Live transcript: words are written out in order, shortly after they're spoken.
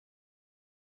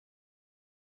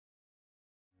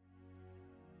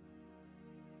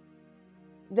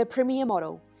The Premier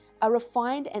model, a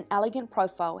refined and elegant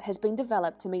profile, has been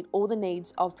developed to meet all the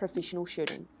needs of professional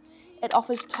shooting. It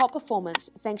offers top performance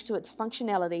thanks to its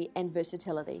functionality and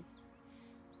versatility.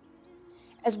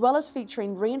 As well as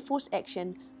featuring reinforced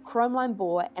action, chromeline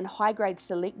bore and high-grade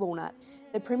select walnut,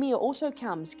 the Premier also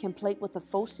comes complete with a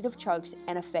full set of chokes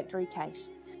and a factory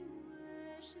case.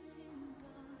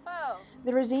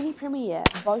 The Rizinni Premier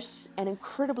boasts an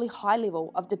incredibly high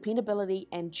level of dependability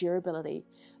and durability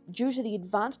due to the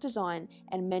advanced design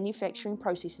and manufacturing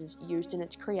processes used in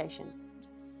its creation.